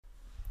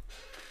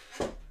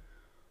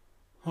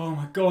Oh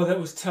my God, that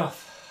was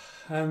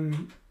tough.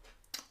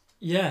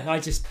 Yeah, I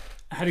just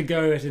had to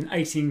go at an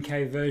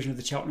 18k version of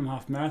the Cheltenham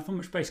Half Marathon,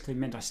 which basically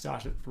meant I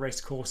started at the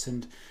race course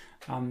and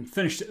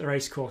finished at the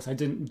race course. I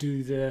didn't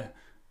do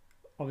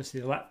obviously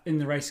the lap in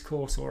the race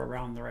course or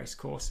around the race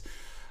course,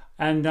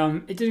 and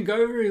it didn't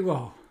go very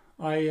well.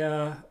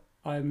 I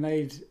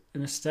made a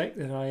mistake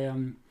that I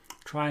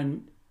try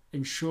and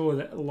ensure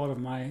that a lot of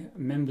my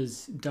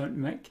members don't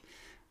make,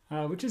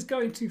 which is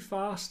going too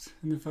fast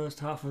in the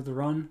first half of the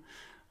run.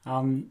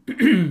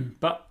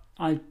 But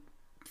I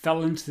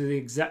fell into the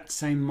exact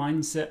same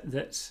mindset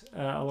that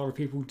a lot of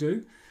people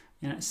do,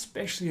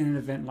 especially in an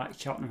event like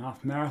Cheltenham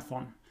Half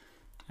Marathon,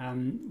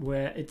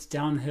 where it's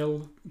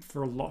downhill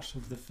for a lot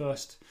of the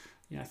first,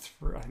 I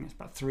think it's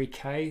about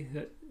 3k,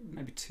 that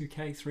maybe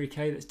 2k,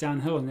 3k that's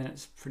downhill, and then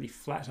it's pretty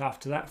flat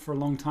after that for a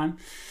long time.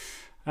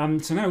 So I'm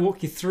going to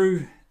walk you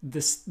through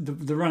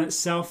the run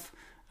itself,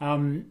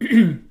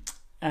 and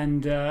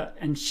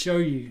show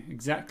you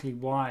exactly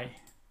why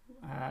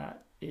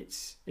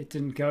it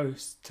didn't go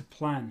to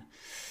plan.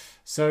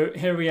 So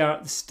here we are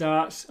at the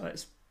start.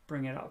 Let's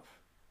bring it up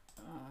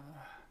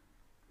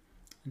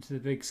into the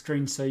big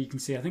screen so you can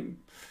see. I think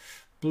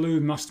blue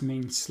must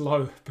mean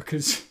slow,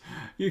 because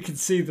you can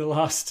see the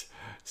last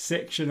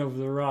section of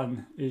the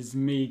run is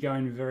me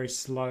going very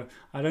slow.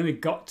 I'd only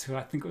got to,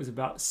 I think it was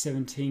about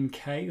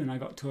 17k when I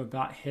got to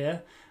about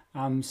here.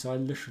 So I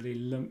literally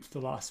limped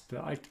the last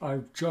bit. I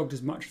jogged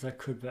as much as I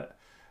could, but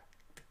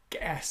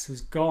gas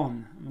was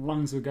gone. My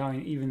lungs were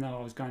going, even though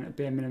I was going at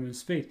bare minimum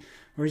speed.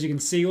 Whereas you can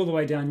see all the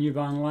way down New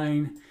Barn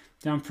Lane,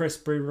 down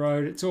Prestbury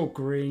Road, it's all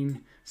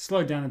green.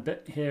 Slowed down a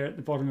bit here at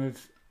the bottom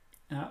of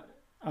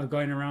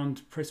going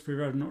around Prestbury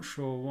Road. I'm not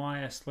sure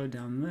why I slowed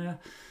down there.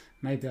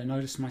 Maybe I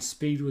noticed my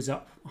speed was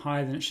up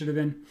higher than it should have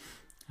been.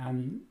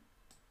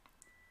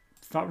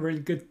 Felt really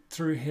good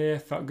through here.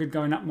 Felt good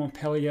going up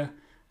Montpellier,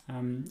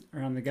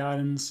 around the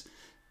gardens.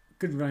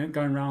 Good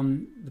going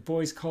around the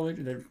boys' college,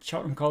 the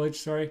Cheltenham College,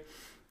 sorry.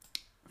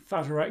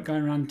 Felt alright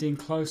going around Dean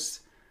Close.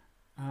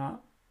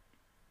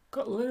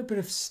 Got a little bit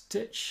of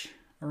stitch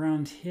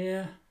around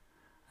here.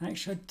 And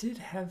actually, I did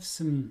have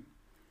some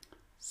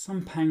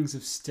pangs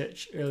of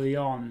stitch early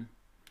on.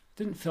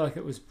 Didn't feel like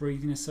it was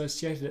breathing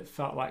associated. It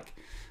felt like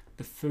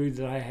the food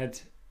that I had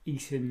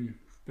eaten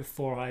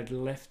before I had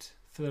left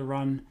for the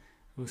run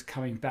was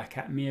coming back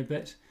at me a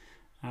bit.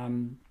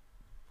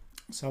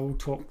 So I will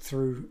talk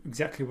through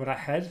exactly what I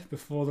had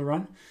before the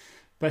run.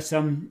 But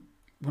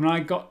when I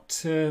got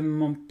to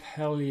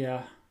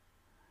Montpellier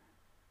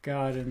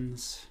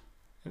Gardens,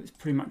 it was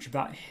pretty much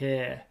about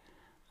here,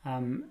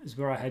 is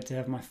where I had to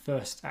have my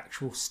first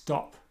actual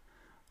stop,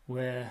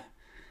 where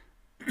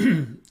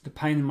the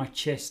pain in my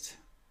chest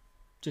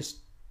just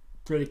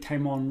really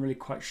came on really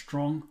quite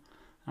strong.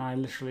 I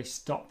literally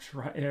stopped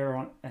right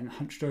here and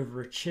hunched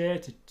over a chair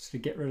to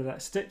get rid of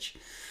that stitch,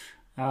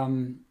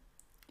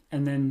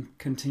 and then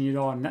continued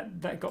on.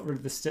 That got rid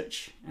of the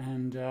stitch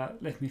and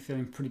left me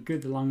feeling pretty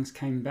good. The lungs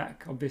came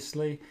back,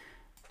 obviously.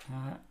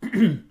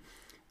 Came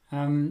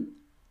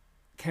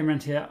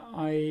around here.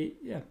 I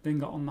then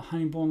got on the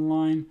Honeybourne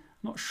line.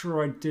 Not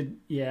sure I did.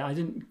 Yeah, I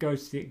didn't go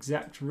to the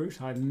exact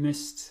route. I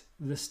missed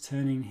this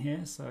turning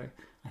here, so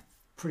I'm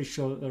pretty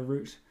sure that the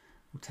route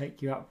will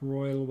take you up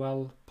Royal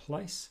Well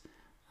Place,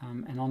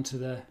 and onto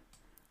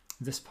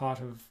this part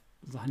of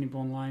the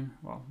Honeybourne line.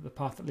 Well, the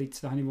path that leads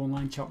to the Honeybourne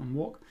line, Cheltenham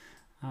Walk.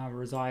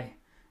 Whereas I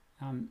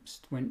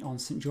went on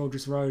St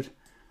George's Road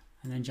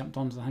and then jumped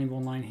onto the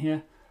Honeybourne line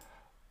here.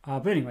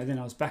 But anyway, then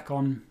I was back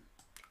on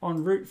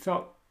route.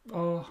 Felt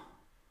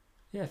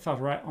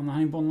right on the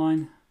Honeybourne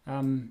line,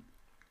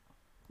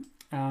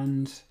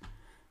 and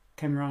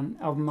came around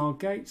Albemarle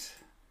Gate,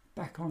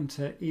 back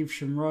onto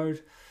Evesham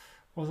Road.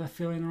 Was I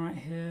feeling all right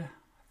here?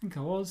 I think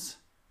I was.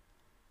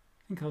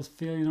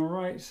 Feeling all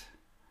right.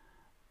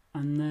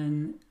 And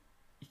then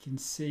you can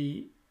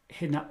see,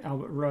 heading up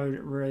Albert Road,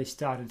 it really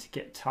started to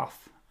get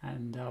tough,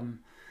 and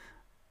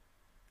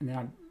then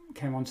I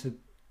came on to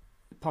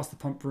past the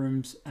pump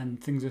rooms,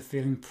 and things were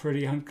feeling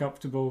pretty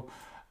uncomfortable.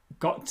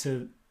 Got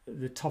to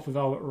the top of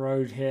Albert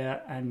Road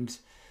here, and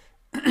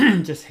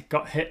just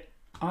got hit.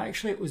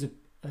 It was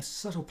a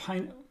subtle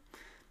pain,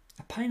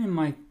 in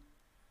my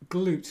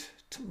glute,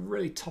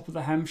 really top of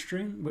the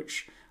hamstring,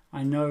 which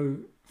I know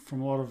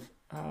from a lot of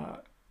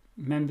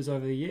members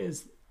over the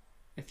years.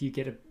 If you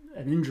get an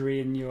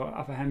injury in your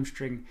upper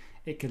hamstring,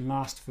 it can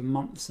last for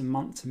months and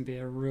months and be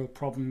a real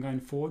problem going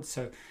forward.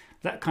 So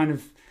that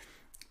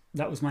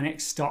was my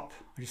next stop.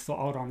 I just thought,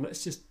 hold on,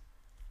 let's just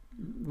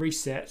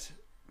reset,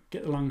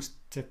 get the lungs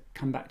to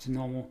come back to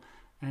normal,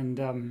 and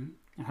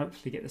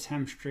hopefully get this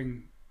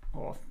hamstring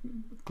or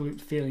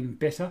glute feeling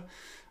better.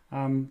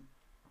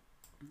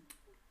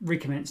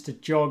 Recommenced to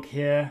jog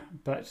here,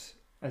 but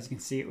as you can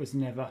see, it was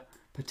never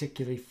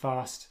particularly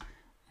fast.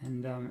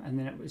 And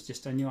then it was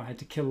just, I knew I had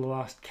to kill the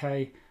last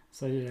K,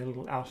 so I did a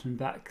little out and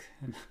back.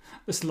 And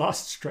this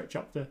last stretch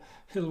up the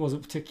hill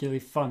wasn't particularly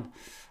fun.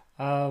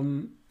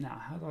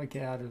 Now, how do I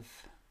get out of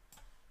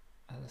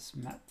this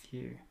map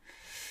view?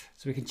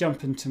 So we can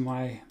jump into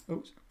my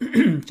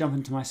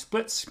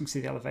splits. You can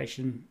see the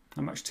elevation,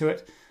 not much to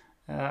it.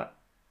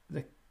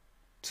 The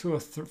 2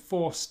 or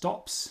 4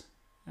 stops.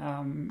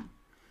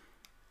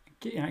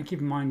 Keep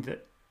in mind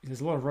that there's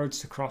a lot of roads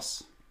to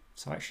cross,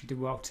 so I actually did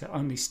well to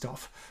only stop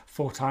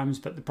 4 times.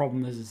 But the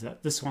problem is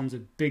that this one's a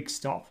big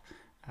stop.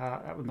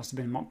 That must have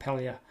been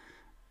Montpellier,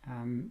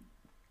 and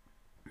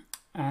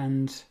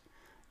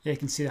yeah, you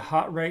can see the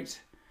heart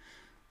rate.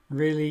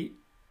 Really,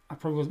 I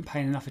probably wasn't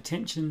paying enough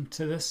attention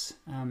to this.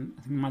 I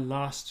think my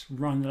last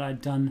run that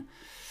I'd done,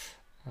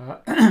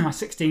 my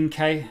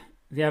 16k,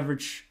 the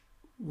average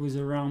was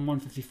around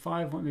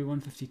 155, might be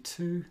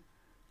 152.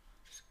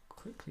 Just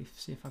quickly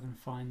see if I can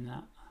find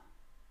that,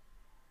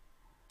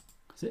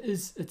 because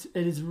it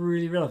is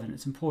really relevant.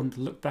 It's important to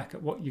look back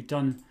at what you've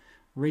done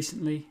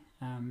recently.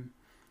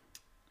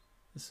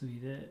 This will be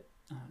there.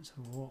 It's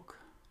a walk.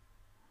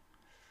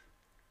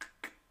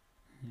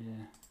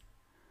 Yeah.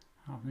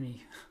 How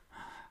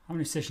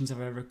many sessions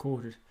have I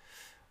recorded?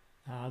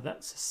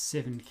 That's a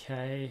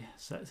 7k,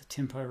 so that's a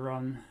tempo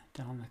run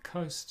down the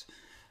coast.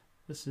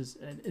 This is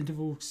an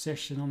interval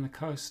session on the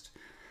coast.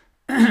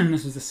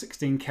 This was a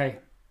 16k.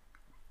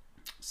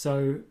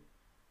 So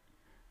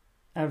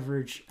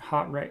average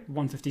heart rate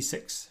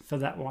 156 for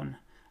that one,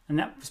 and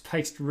that was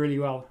paced really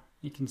well.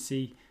 You can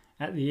see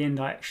at the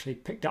end I actually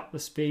picked up the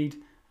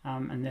speed,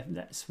 and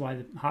that's why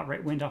the heart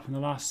rate went up in the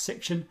last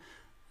section.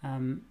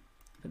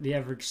 But the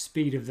average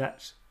speed of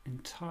that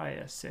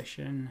entire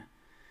session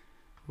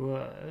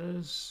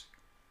was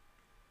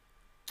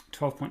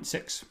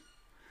 12.6.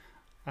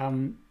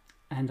 And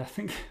I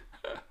think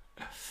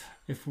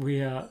if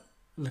we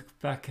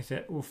look back at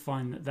it, we'll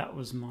find that that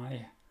was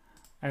my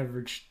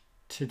average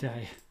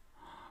today.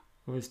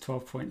 It was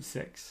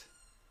 12.6.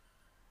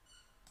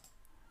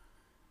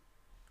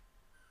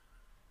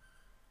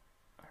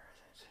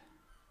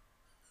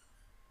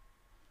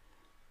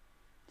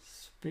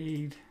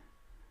 Speed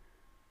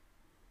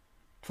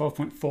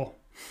 12.4.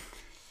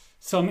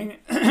 So I mean,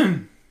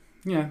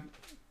 you know,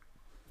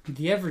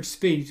 the average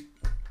speed,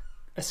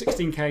 a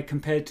 16k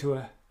compared to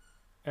an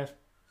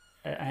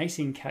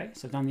 18k.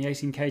 So I've done the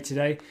 18k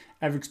today.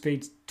 Average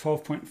speed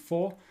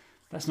 12.4.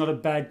 That's not a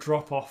bad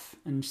drop off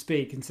in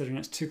speed, considering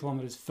it's 2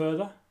 kilometers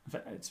further.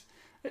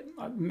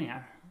 I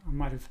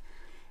might have,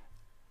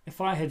 if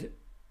I had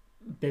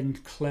been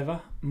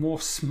clever,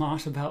 more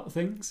smart about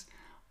things,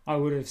 I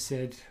would have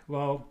said,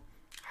 well,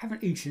 I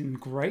haven't eaten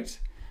great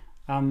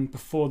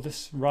before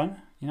this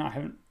run. You know, I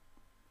haven't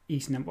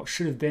eaten at what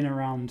should have been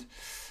around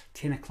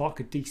 10 o'clock,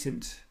 a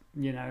decent,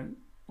 you know,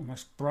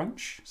 almost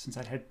brunch, since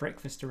I'd had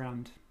breakfast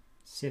around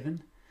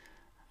 7.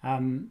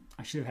 I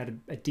should have had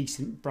a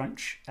decent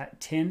brunch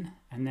at 10,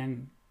 and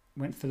then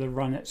went for the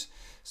run at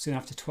soon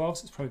after 12,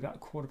 so it's probably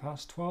about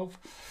 12:15.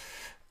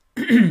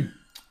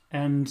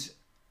 And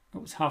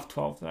it was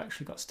 12:30 that I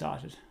actually got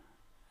started.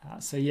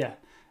 So yeah,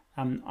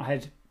 I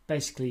had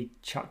basically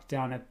chucked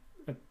down a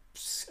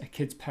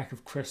kid's pack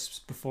of crisps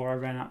before I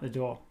ran out the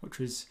door, which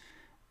was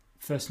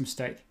first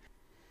mistake.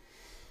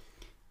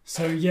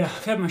 So yeah,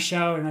 I've had my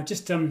shower, and I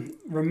just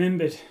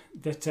remembered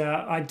that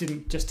I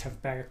didn't just have a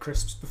bag of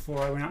crisps before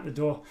I went out the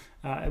door.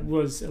 It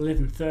was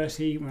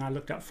 11:30 when I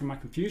looked up from my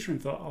computer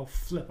and thought, oh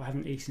flip, I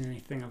haven't eaten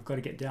anything. I've got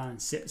to get down and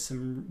set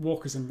some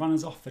walkers and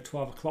runners off for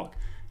 12 o'clock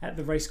at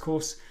the race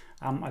course.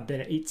 I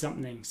better eat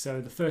something. So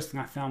the first thing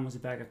I found was a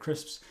bag of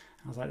crisps.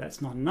 I was like,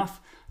 that's not enough.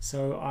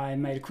 So I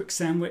made a quick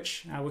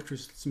sandwich, which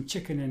was some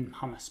chicken and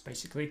hummus,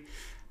 basically.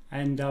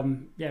 And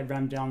yeah,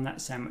 rammed down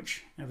that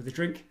sandwich with a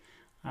drink.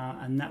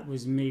 And that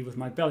was me with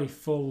my belly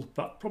full,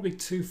 but probably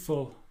too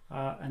full,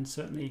 and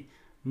certainly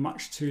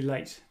much too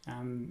late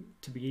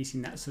to be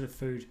eating that sort of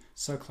food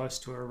so close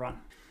to a run.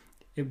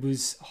 It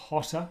was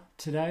hotter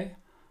today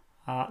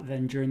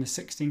than during the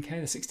 16k.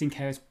 The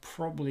 16k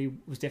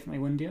was definitely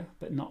windier,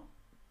 but not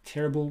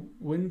terrible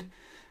wind.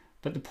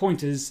 But the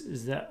point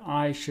is that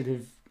I should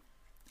have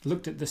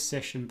looked at this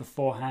session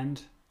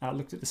beforehand,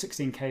 looked at the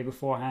 16k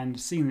beforehand,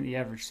 seen that the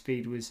average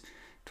speed was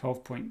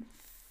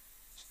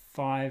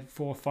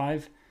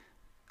 12.545.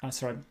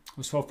 Sorry, it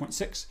was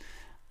 12.6,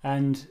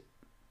 and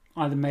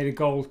either made a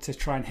goal to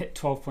try and hit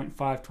 12.5,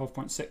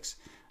 12.6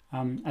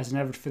 as an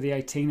average for the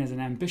 18 as an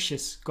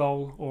ambitious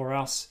goal, or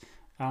else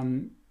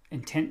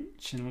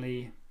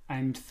intentionally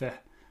aimed for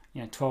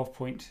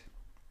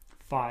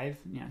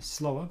 12.5,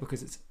 slower,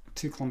 because it's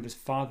 2 kilometers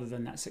farther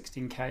than that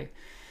 16k,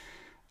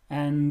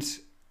 and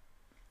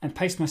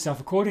paced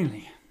myself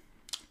accordingly.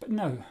 But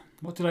no,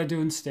 what did I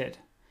do instead?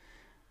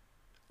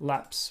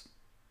 Laps.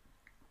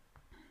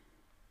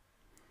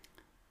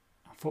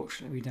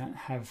 Unfortunately, we don't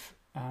have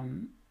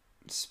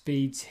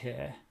speeds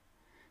here,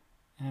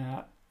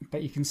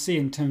 but you can see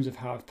in terms of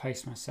how I've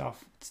paced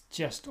myself, it's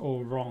just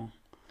all wrong.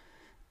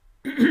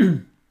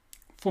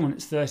 4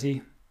 minutes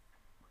 30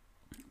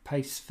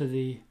 pace for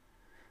the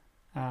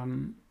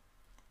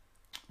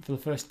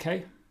first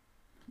K.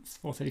 It's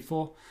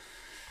 4:34.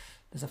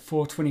 There's a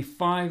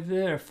 4:25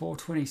 there, a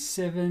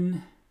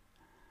 4:27,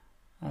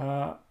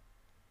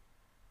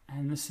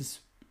 and this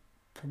is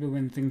probably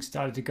when things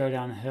started to go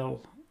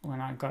downhill, when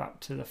I got up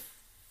to the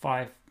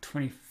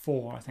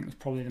 5:24, I think was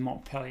probably the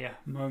Montpellier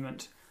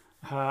moment,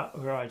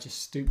 where I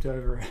just stooped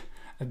over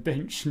a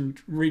bench and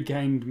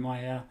regained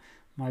my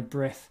my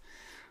breath.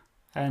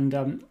 And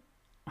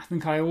I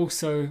think I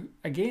also,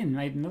 again,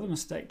 made another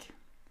mistake.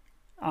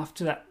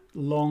 After that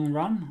long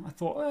run, I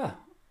thought, oh,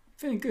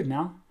 feeling good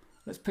now.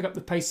 Let's pick up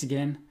the pace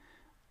again,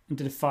 and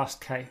did a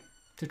fast K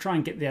to try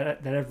and get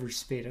that average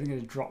speed. I think it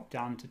had dropped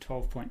down to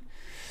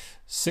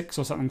 12.6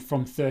 or something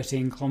from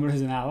 13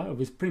 kilometers an hour. It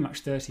was pretty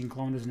much 13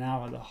 kilometers an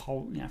hour the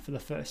whole, for the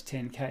first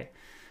 10K.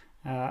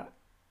 But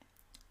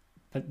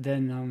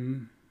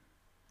then,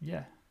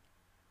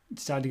 it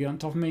started to get on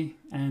top of me,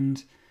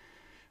 and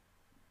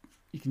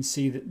you can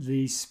see that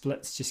these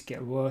splits just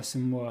get worse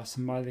and worse.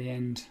 And by the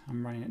end,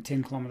 I'm running at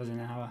 10 kilometers an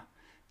hour,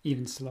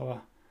 even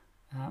slower.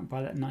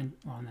 By that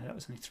that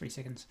was only 3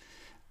 seconds.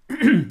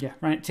 Yeah,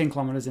 running at 10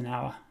 kilometers an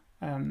hour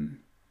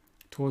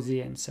towards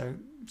the end. So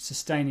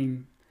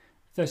sustaining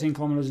 13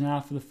 kilometers an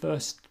hour for the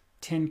first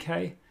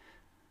 10K,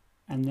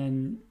 and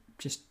then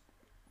just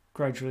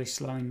gradually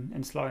slowing,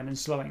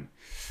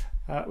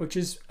 which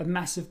is a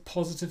massive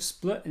positive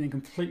split and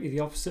completely the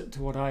opposite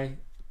to what I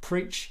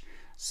preach.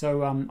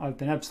 So I've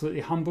been absolutely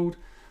humbled,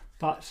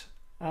 but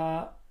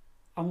I'm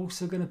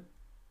also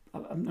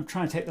I'm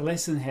trying to take the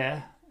lesson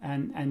here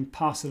and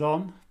pass it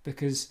on,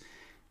 because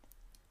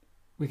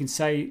we can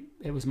say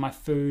it was my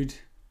food,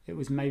 it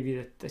was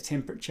maybe the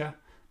temperature,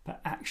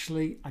 but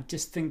actually I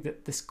just think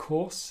that this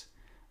course,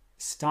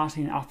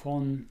 starting up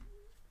on,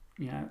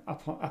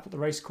 up at the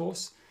race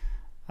course,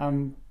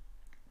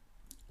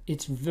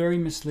 it's very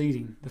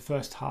misleading. The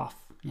first half,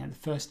 the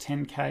first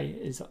 10K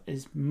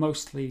is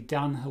mostly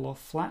downhill or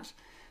flat,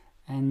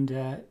 and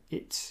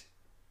it's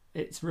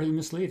really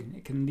misleading.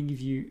 It can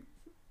leave you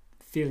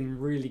feeling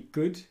really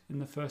good in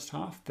the first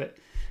half, but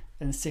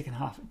in the second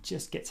half it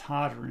just gets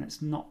harder. And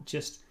it's not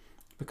just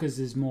because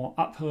there's more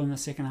uphill in the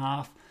second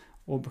half,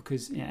 or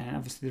because, and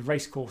obviously the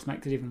race course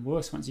makes it even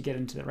worse once you get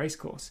into the race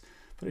course,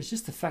 but it's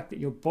just the fact that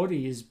your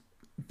body is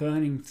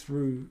burning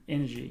through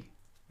energy,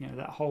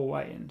 that whole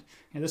way. And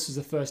this was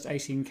the first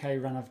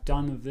 18K run I've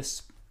done of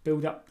this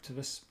build up to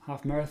this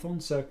half marathon,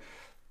 so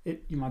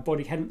my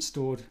body hadn't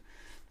stored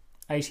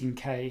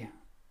 18K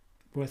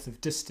worth of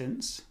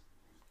distance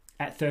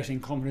at 13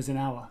 kilometers an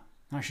hour.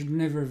 I should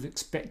never have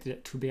expected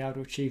it to be able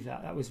to achieve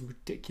that. That was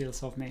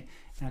ridiculous of me.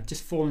 And I've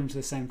just fallen into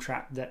the same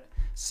trap that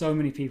so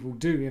many people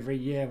do every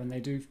year when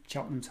they do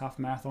Cheltenham's half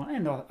marathon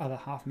and other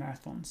half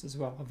marathons as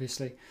well,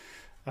 obviously.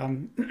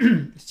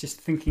 It's just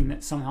thinking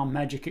that somehow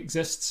magic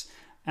exists,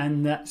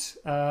 and that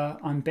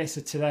I'm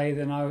better today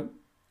than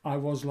I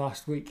was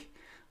last week.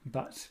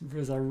 But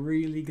was I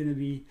really going to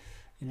be,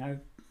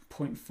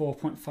 0.4,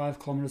 0.5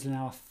 kilometers an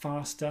hour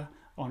faster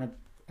on a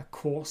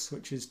course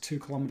which is 2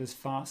 kilometers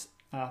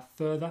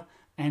further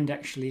and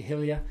actually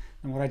hillier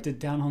than what I did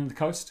down on the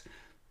coast?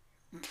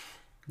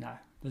 No,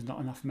 there's not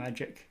enough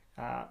magic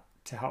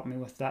to help me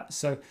with that.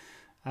 So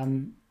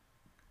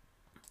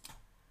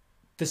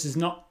this is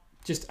not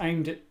just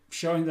aimed at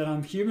showing that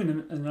I'm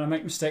human and that I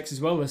make mistakes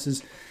as well. This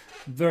is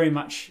very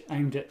much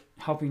aimed at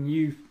helping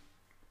you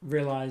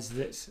realize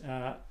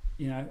that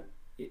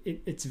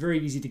it's very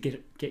easy to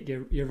get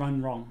your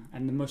run wrong.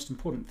 And the most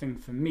important thing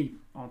for me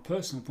on a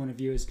personal point of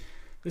view is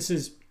this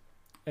is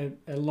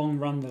a long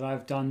run that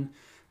I've done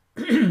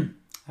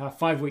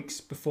 5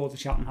 weeks before the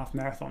Cheltenham Half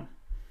Marathon,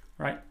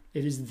 right?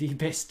 It is the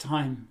best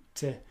time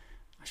to,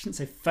 I shouldn't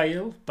say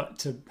fail, but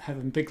to have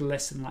a big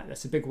lesson like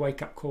this, a big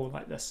wake-up call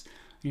like this.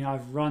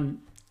 I've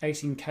run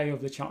 18K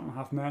of the Cheltenham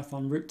Half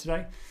Marathon route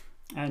today,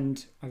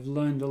 and I've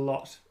learned a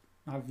lot.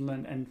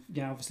 And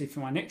obviously for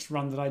my next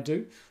run that I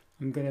do,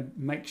 I'm going to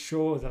make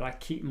sure that I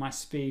keep my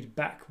speed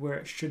back where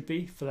it should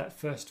be for that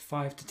first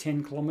 5 to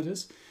 10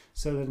 kilometers,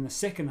 so that in the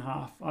second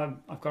half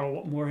I've got a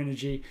lot more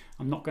energy.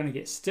 I'm not going to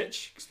get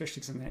stitched, especially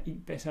because I'm going to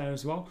eat better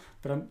as well.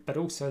 But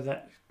also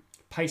that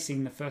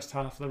pacing the first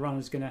half of the run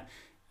is going to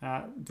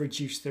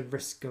reduce the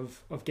risk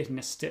of getting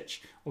a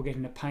stitch or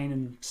getting a pain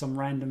in some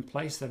random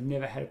place that I've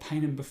never had a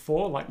pain in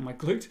before, like my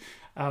glute.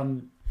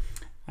 Hopefully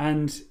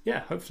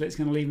it's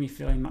going to leave me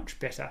feeling much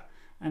better.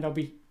 And I'll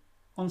be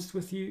honest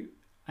with you,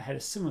 I had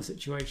a similar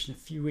situation a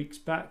few weeks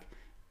back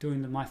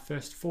doing my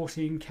first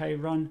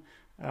 14K run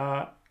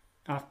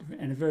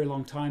in a very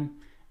long time.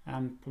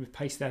 Probably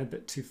paced that a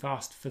bit too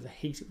fast for the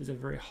heat. It was a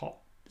very hot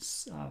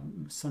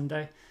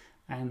Sunday,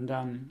 and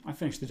I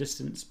finished the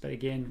distance, but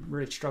again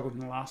really struggled in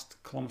the last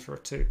kilometre or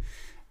two.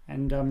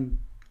 And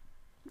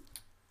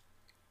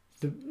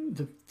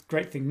the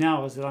great thing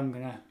now is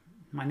that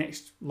my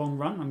next long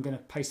run, I'm going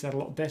to pace that a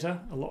lot better,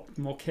 a lot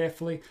more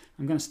carefully.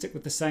 I'm going to stick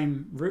with the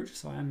same route,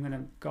 so I'm going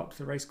to go up to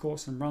the race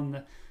course and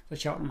run the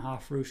Cheltenham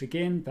half route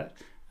again, but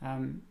I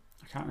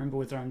can't remember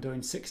whether I'm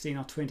doing 16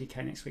 or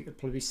 20K next week. It'll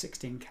probably be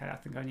 16K. I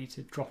think I need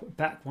to drop it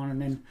back one and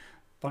then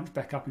bunch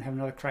back up and have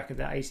another crack at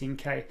that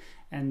 18K.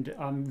 And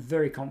I'm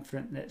very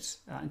confident that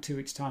in 2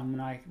 weeks' time, when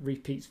I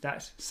repeat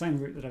that same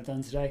route that I've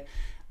done today,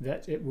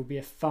 that it will be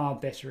a far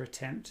better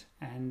attempt,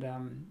 and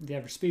the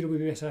average speed will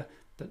be better,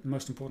 but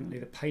most importantly,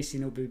 the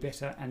pacing will be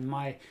better, and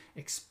my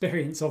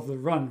experience of the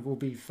run will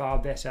be far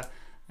better.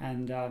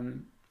 And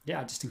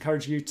I just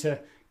encourage you to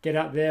get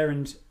out there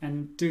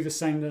and do the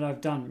same that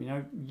I've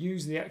done.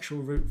 Use the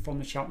actual route from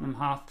the Cheltenham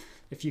half.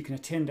 If you can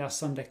attend our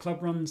Sunday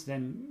club runs,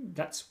 then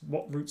that's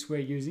what routes we're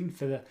using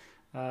for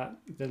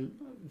the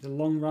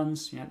long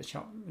runs.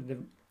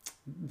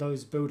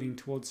 Those building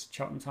towards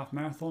Cheltenham's half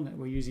marathon, that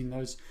we're using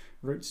those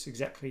routes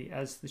exactly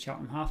as the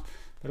Cheltenham half.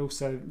 But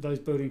also those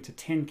building to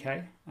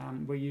 10k,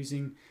 we're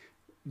using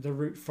the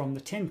route from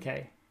the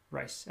 10k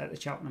race at the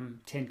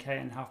Cheltenham 10k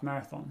and half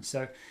marathon.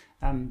 So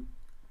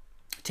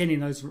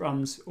attending those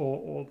runs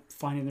or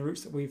finding the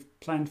routes that we've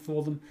planned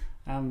for them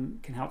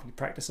can help you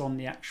practice on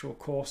the actual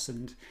course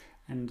and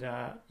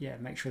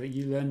make sure that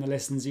you learn the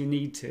lessons you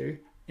need to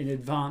in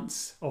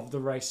advance of the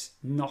race,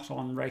 not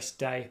on race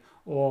day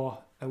or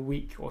a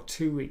week or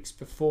 2 weeks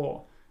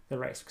before the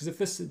race. Because if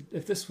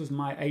this was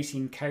my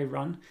 18k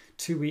run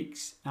 2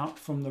 weeks out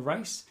from the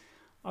race,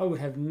 I would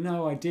have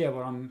no idea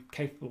what I'm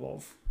capable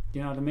of.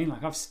 You know what I mean?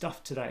 Like, I've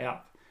stuffed today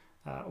up,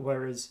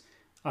 whereas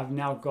I've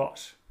now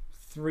got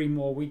 3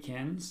 more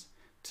weekends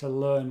to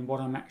learn what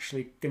I'm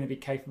actually going to be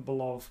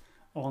capable of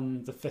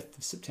on the 5th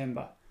of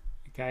September.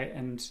 Okay,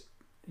 and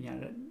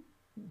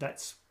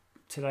that's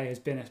today has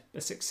been a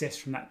success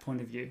from that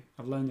point of view.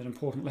 I've learned an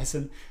important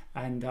lesson,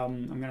 and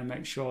I'm going to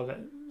make sure that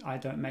I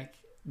don't make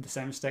the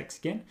same mistakes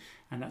again.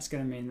 And that's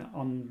going to mean that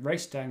on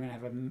race day, I'm going to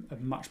have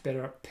a much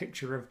better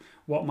picture of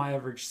what my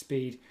average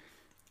speed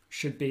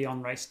should be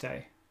on race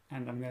day.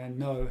 And I'm going to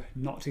know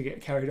not to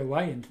get carried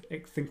away and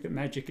think that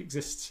magic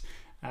exists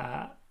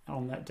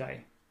on that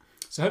day.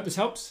 So I hope this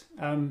helps.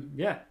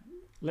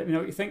 Let me know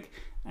what you think,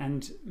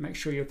 and make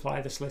sure you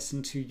apply this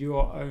lesson to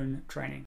your own training.